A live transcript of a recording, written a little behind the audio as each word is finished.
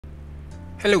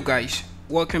Hello guys,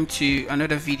 welcome to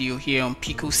another video here on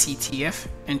PICOCTF,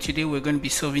 and today we're going to be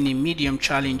solving a medium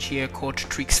challenge here called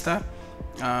TRICKSTER.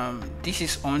 This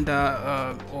is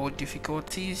under all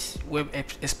difficulties web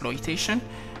exploitation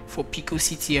for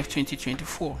PICOCTF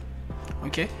 2024.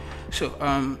 Okay, so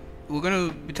we're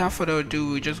going to, without further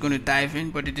ado, we're just going to dive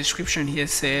in. But the description here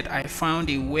said I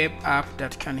found a web app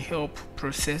that can help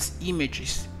process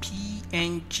images,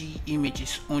 PNG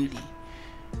images only.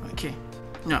 Okay,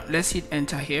 now let's hit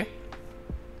enter here.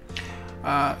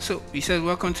 So it says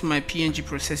welcome to my PNG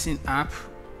processing app.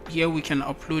 Here we can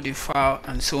upload a file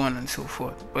and so on and so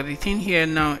forth. But the thing here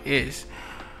now is,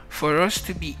 for us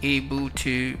to be able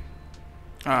to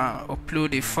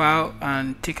upload a file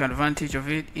and take advantage of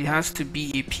it, it has to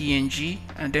be a PNG,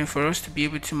 and then for us to be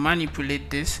able to manipulate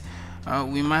this,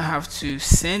 we might have to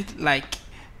send like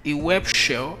a web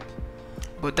shell,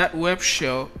 but that web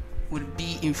shell would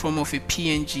be in form of a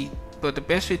PNG. But the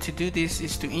best way to do this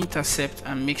is to intercept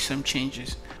and make some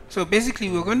changes. So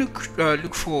basically we're going to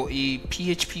look for a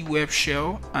PHP web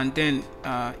shell and then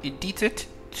edit it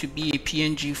to be a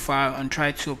PNG file and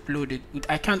try to upload it. We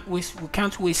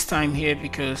can't waste time here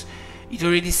because it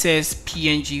already says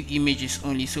PNG images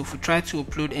only. So if we try to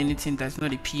upload anything that's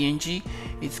not a PNG,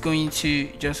 it's going to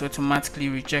just automatically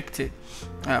reject it.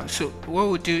 So what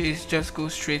we'll do is just go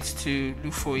straight to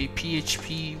look for a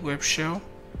PHP web shell.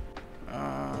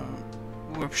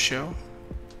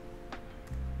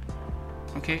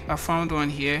 Okay, I found one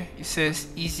here. It says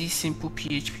easy simple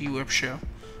PHP web shell.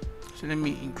 So let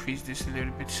me increase this a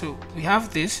little bit. So we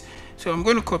have this. So I'm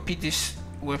going to copy this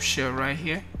web shell right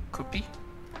here. Copy.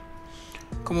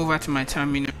 Come over to my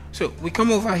terminal. So we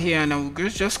come over here and I'm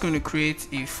just going to create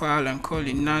a file and call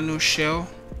it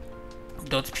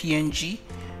nanoshell.png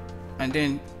and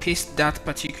then paste that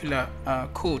particular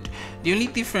code. The only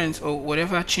difference or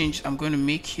whatever change I'm going to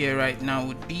make here right now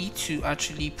would be to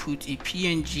actually put a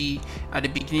PNG at the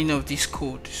beginning of this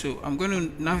code. So I'm going to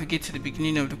navigate to the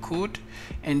beginning of the code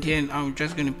and then I'm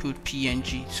just going to put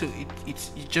PNG. So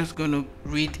it's just going to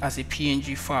read as a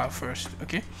PNG file first.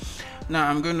 Okay, now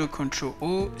I'm going to Control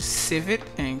O, save it,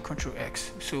 and Control X.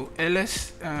 So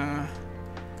ls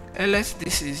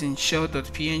this is in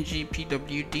shell.png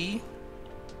pwd.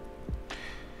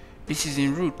 This is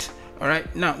in root. All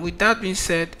right, now with that being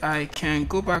said, I can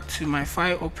go back to my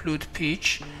file upload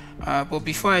page, but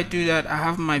before I do that, I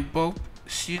have my Bob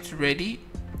suite ready.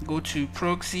 Go to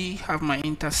proxy, have my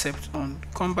intercept on,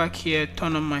 come back here,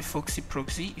 turn on my Foxy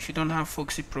proxy. If you don't have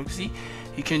Foxy proxy,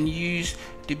 you can use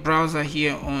the browser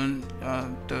here on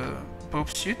the Bob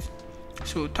suite.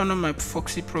 So turn on my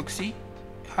Foxy proxy,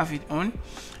 have it on,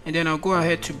 and then I'll go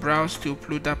ahead to browse to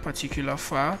upload that particular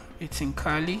file. It's in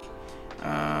Kali.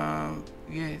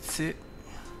 Yeah, it's it.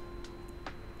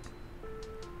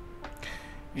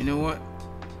 You know what,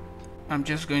 I'm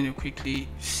just going to quickly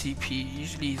cp.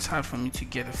 Usually it's hard for me to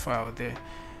get a file there.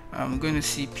 I'm going to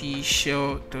cp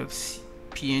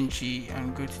shell.png.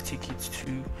 I'm going to take it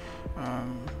to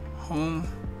home,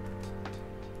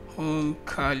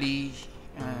 Kali,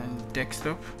 and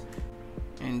desktop,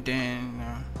 and then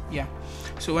yeah.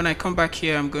 So when I come back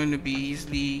here, I'm going to be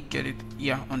easily get it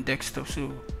on desktop.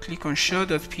 So click on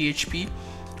shell.php,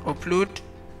 upload,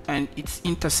 and it's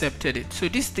intercepted it. So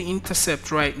this is the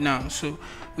intercept right now. So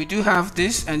we do have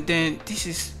this, and then this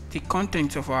is the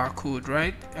content of our code,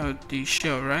 right? The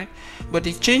shell, right? But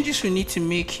the changes we need to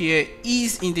make here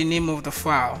is in the name of the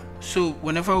file. So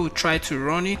whenever we try to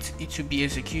run it, it will be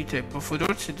executed. But for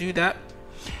us to do that,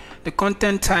 the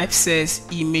content type says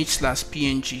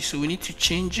image/png, so we need to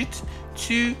change it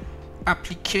to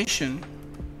application.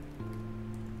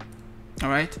 All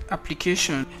right,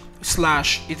 application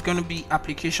slash, it's going to be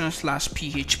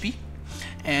application/php,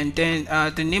 and then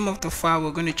the name of the file,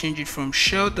 we're going to change it from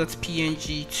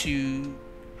shell.png to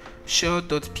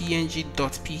shell.png.php.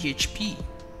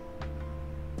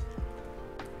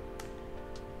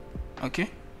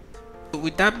 okay,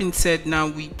 with that being said, now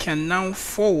we can now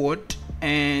forward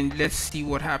and let's see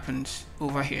what happens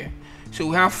over here. So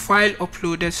we have file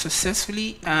uploaded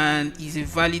successfully and is a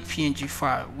valid PNG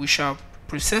file. We shall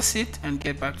process it and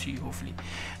get back to you hopefully.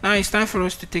 Now it's time for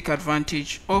us to take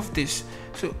advantage of this.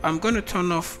 So I'm going to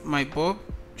turn off my Bob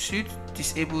suite,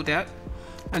 disable that,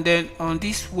 and then on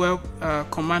this web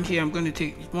command here, I'm going to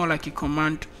take more like a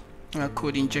command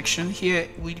code injection. Here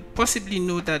we possibly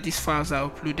know that these files are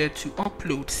uploaded to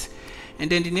uploads, and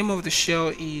then the name of the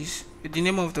shell is, the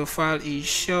name of the file is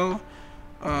shell.png.php,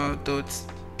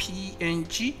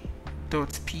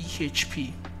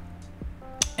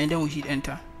 and then we hit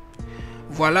enter.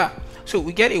 Voila, so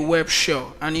we get a web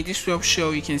shell, and in this web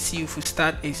shell you can see if we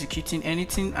start executing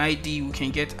anything, ID, we can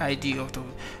get ID of the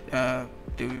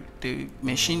the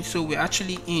machine. So we're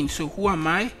actually in. So who am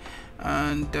I?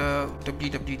 And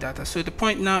www data. So the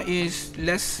point now is,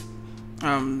 let's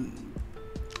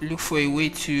look for a way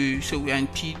to, so we are in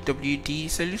pwd,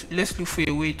 so let's look for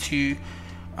a way to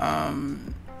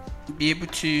be able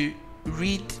to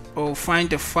read or find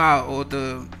the file or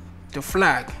the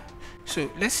flag. So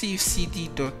let's see if cd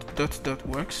dot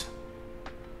works,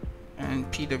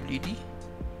 and pwd,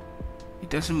 it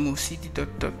doesn't move. Cd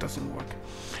dot doesn't work.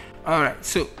 Alright,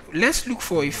 so let's look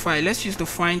for a file. Let's use the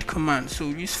find command. So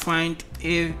use find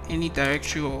any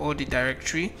directory or all the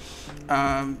directory.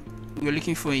 We're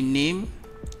looking for a name.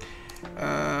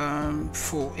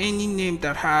 For any name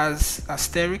that has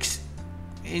asterisks,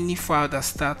 any file that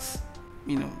starts,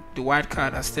 you know, the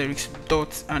wildcard asterisk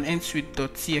dot and ends with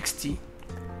 .txt.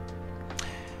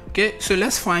 Okay, so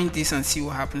let's find this and see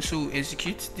what happens. So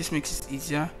execute. This makes it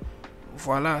easier.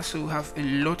 Voila, so we have a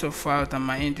lot of files that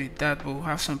might end with that, but we'll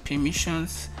have some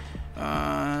permissions,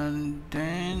 and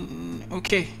then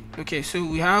okay, so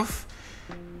we have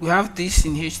this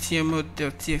in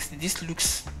html.txt. this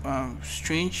looks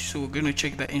strange, so we're going to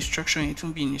check the instruction. It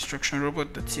will be in instruction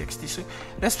robot.txt. so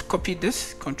let's copy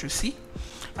this, Ctrl+C,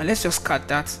 and let's just cut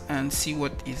that and see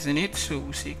what is in it. So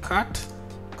we'll say cut,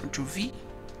 Ctrl+V,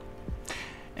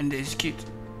 and execute.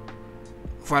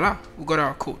 Voila, we got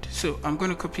our code. So I'm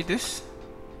going to copy this.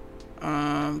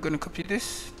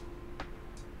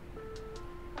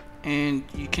 And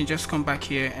you can just come back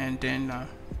here and then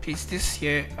paste this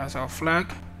here as our flag,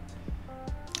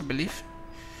 I believe.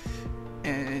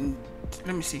 And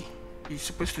let me see, you're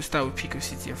supposed to start with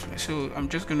PICOCTF2024. So I'm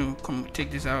just going to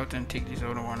take this out and take this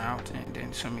other one out and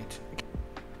then submit.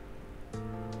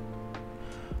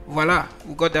 Voila,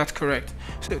 we got that correct.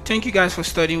 So thank you guys for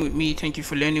studying with me. Thank you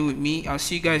for learning with me. I'll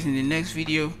see you guys in the next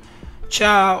video.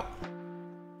 Ciao.